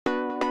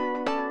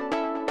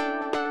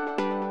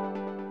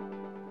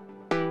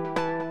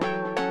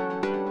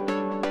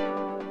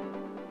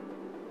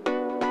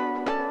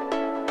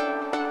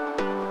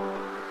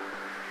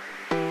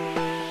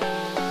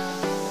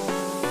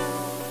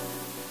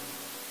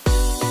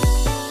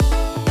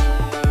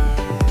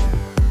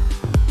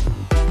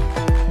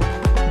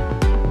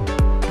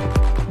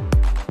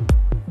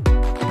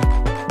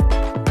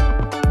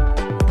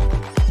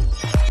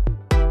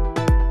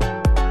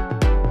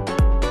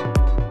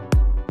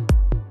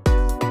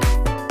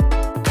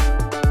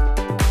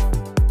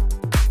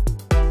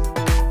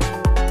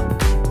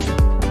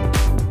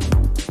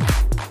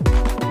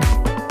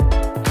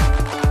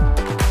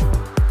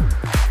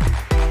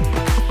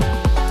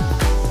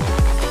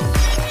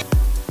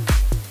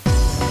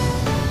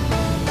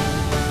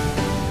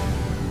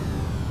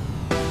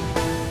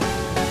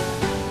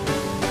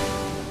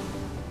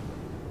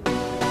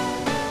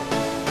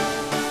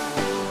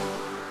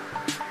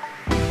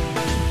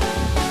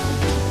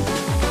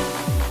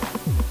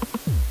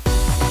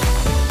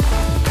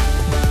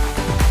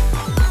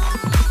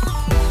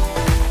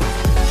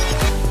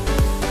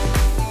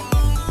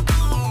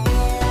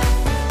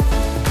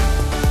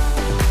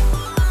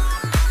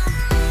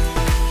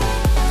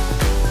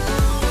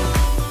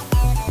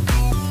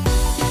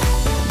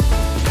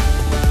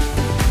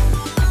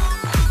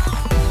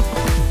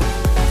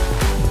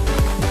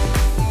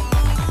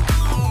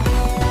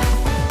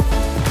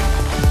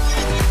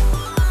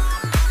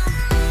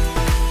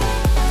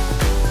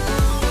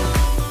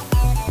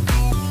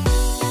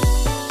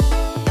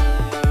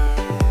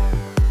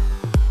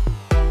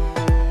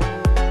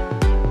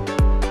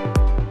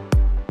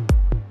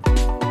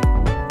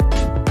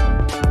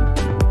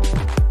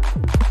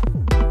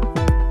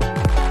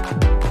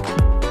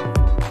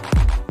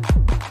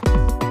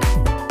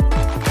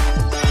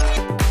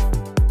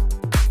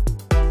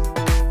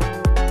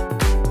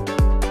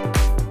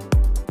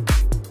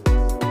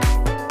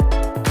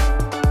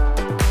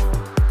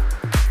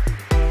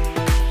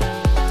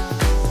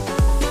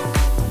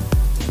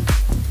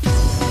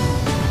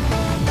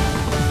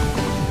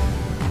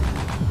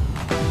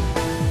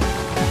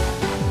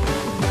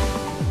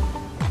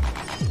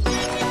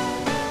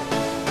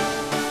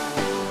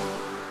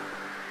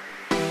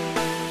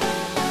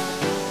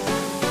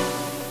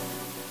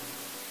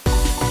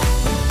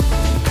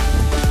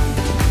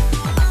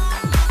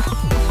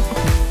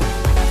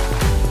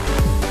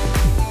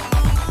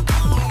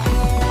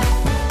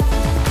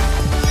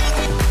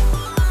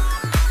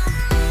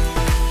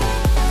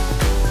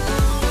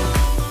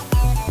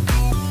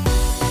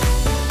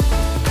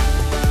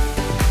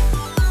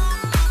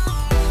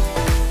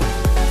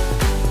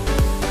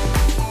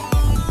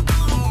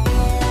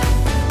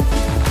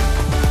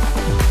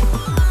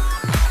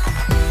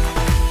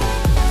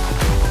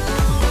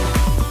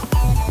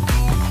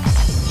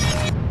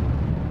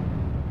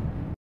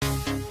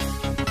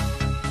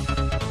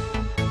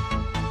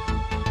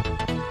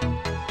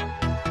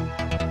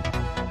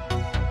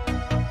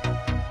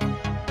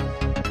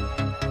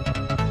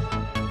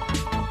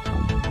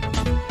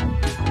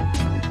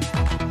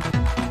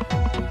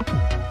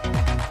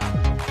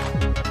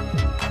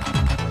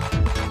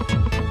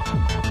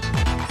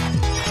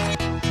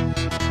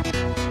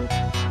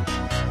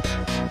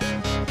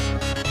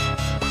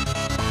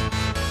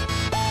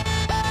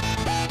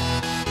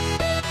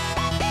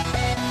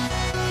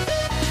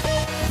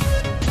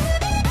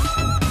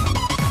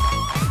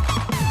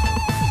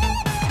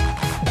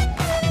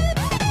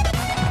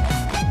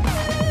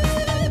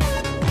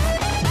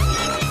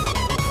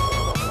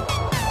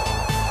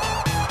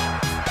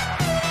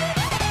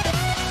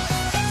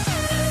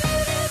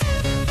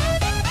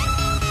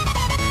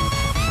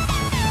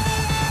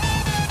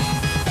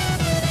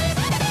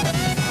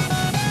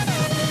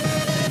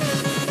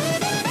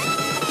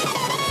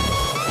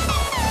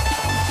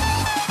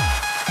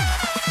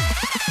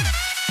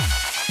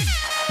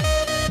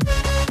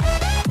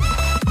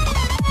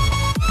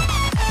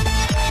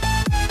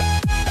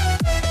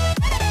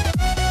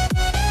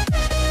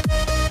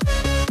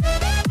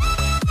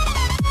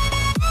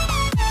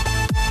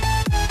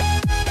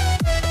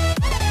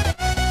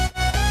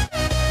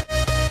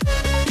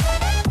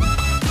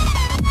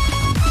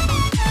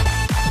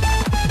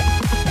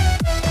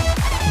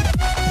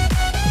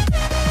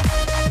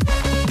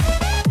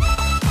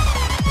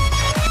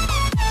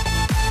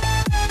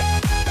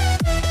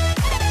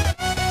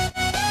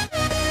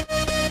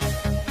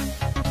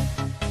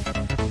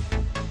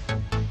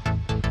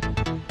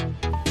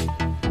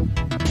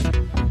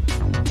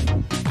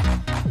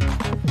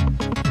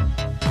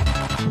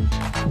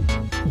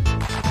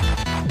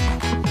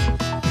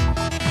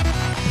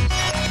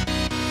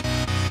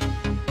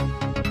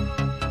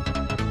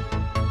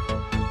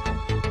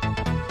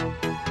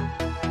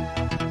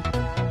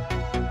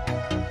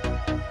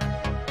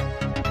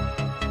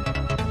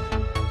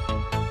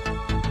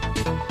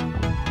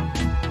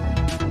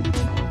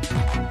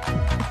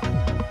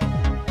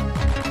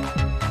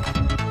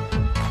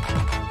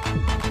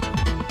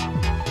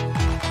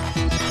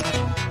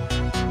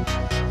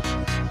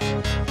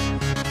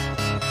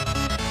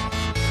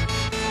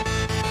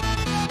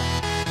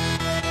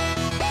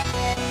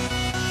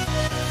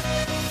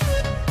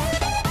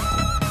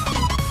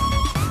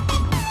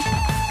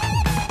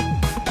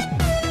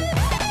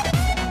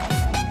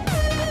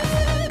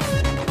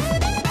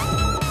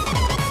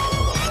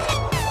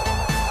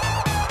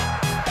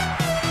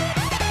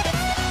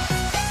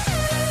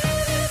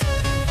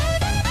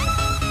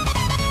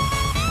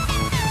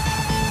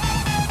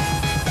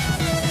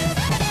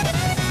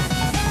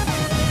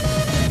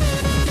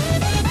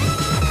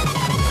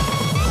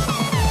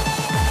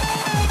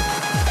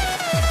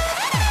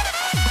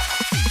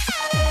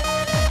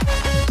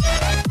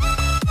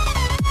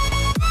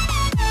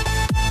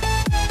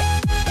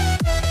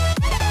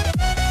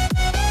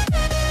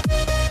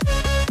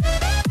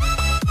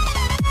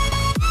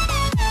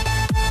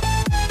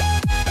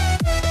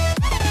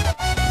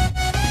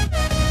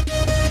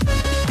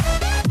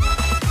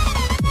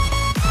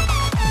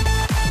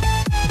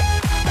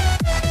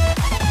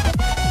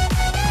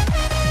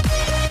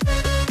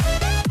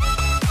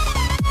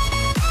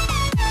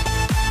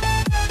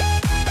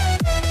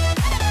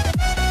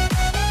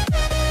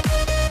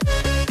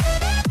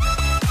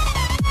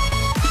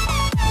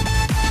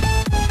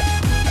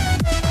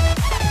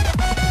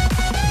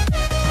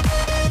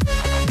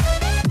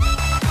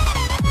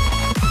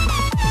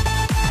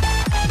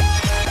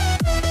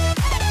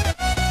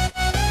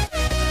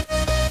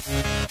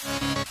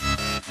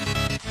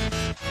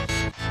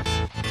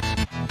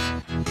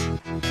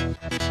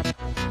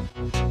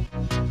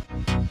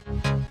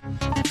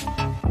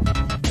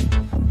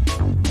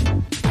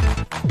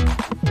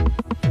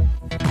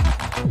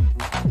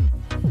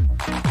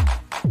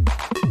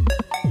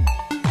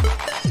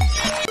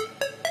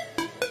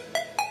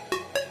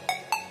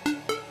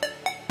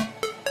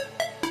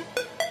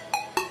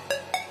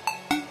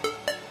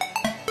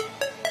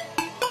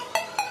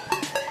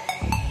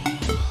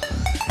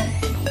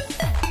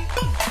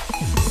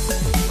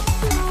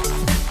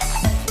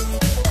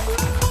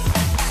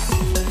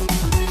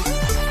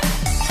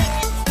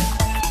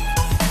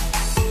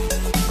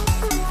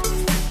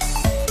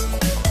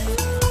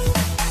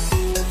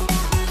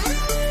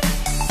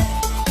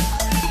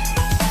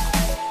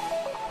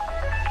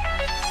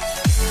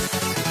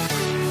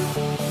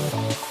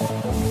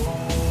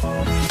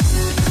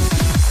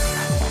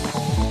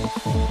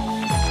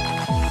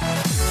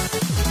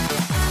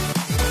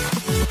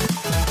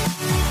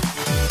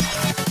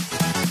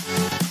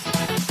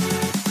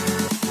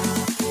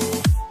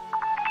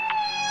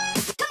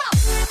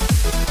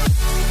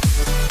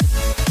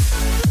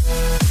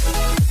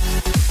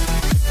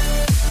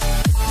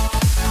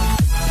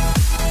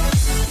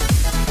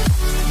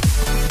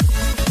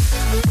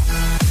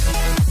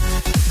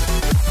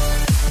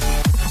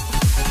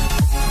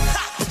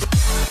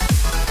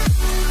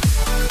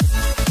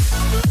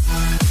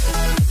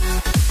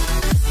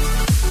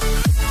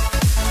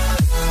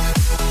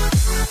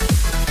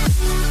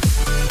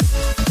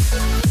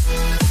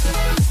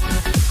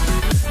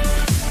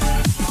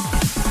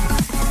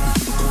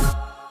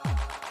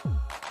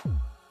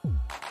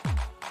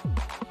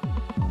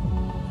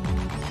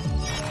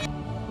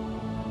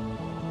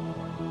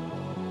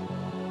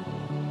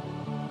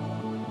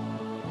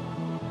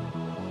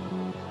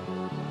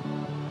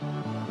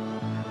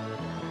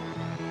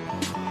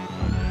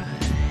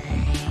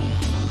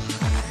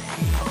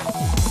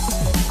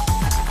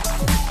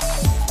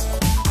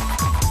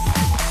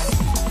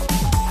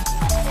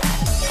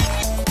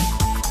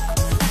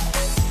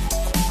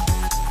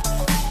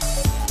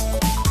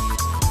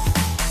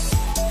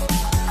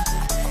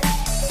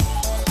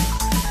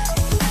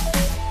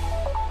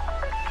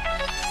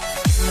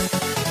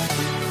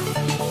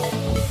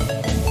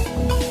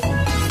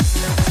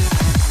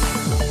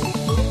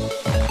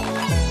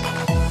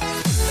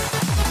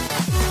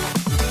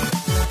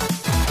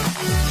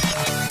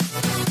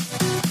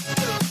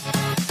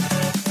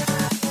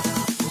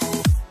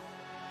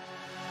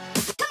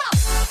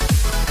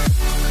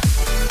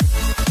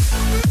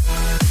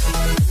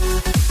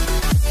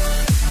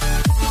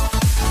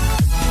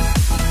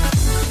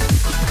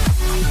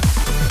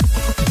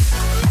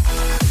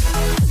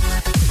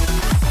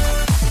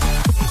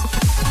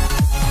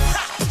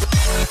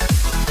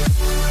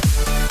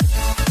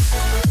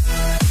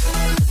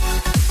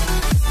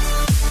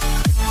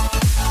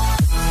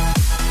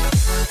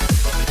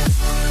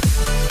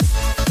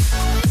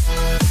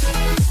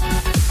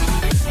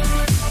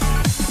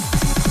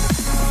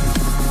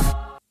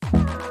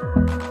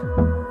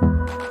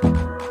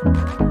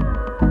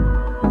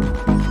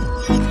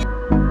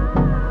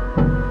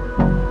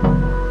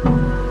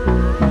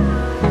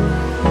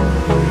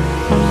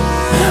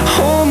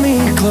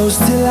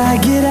I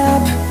get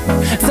up,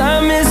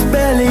 time is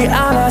barely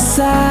on our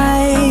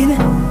side.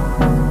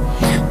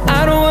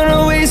 I don't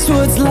wanna waste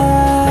what's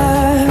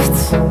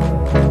left.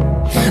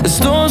 The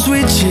storms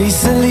we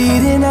chase are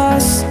leading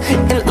us,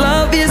 and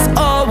love is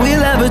all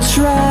we'll ever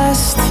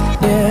trust.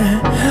 Yeah,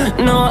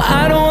 no,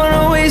 I don't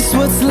wanna waste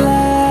what's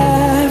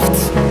left.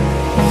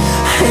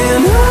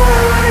 And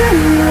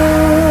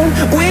on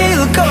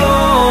we'll go,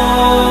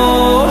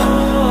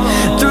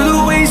 through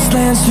the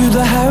wastelands, through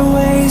the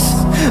highways,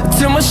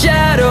 till my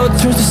shadow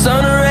turns to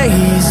sun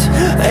rays.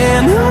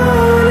 And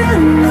on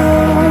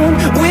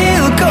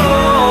we'll go,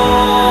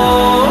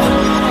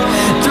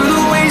 through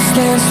the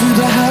wastelands, through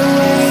the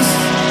highways,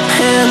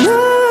 and on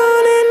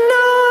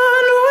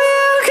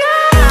we'll go.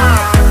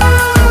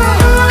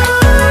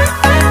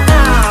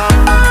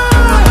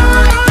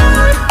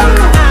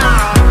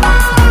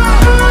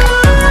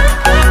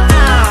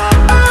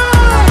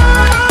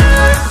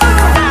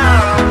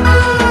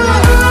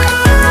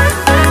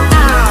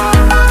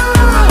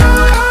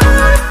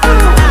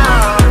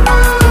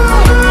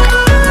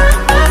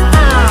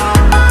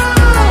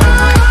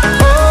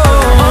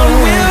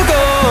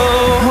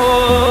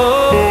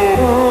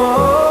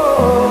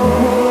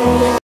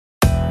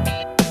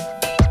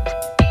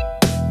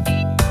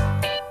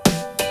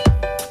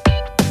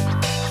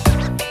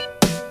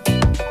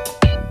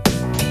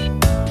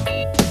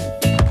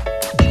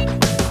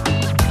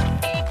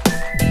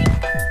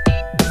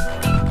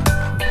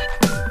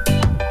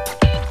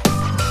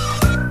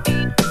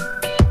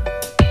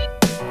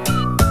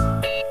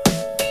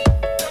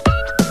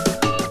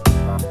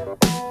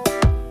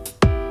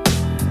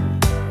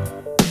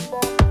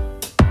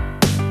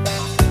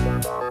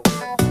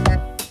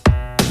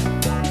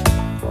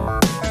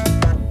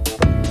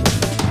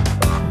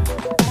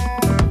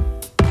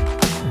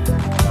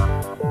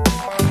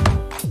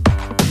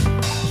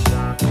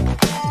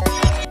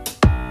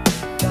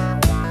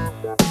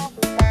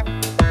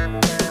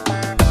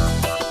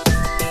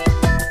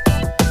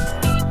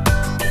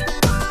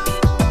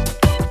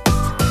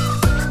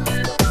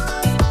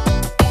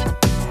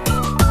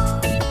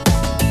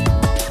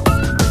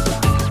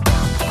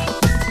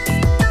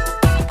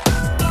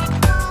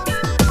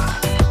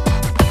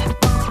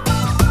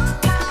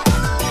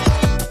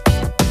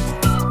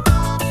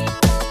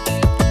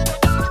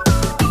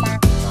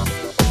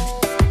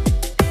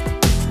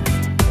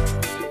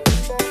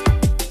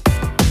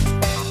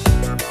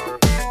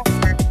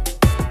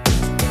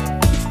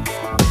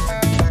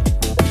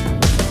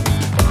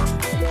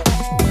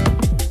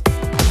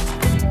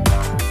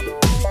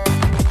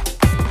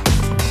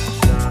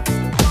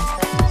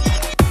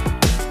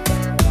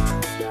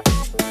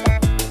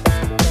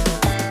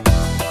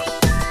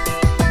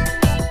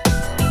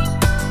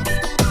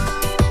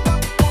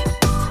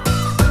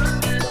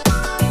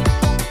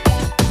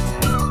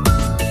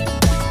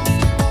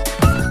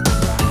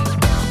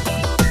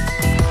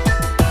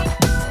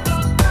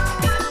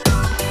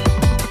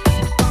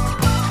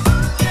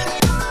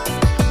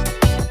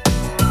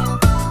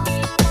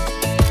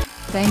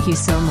 Thank you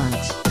so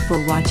much for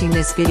watching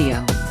this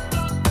video.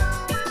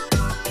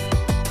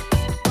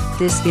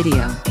 This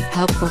video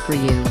helpful for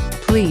you,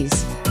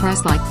 please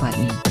press like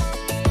button.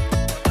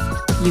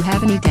 You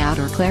have any doubt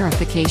or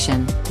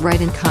clarification,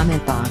 write in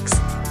comment box.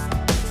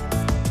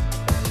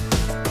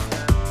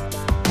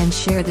 And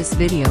share this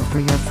video for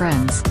your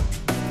friends.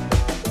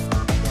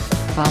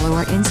 Follow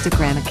our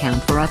Instagram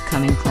account for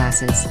upcoming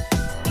classes.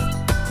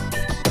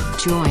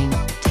 Join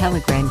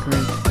Telegram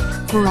group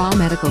for all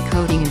medical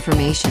coding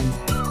information.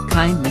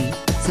 Kindly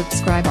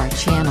subscribe our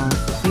channel.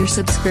 Your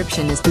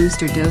subscription is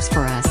booster dose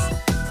for us.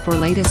 For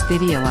latest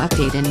video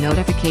update and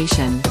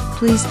notification,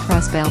 please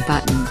press bell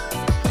button.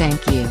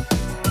 Thank you.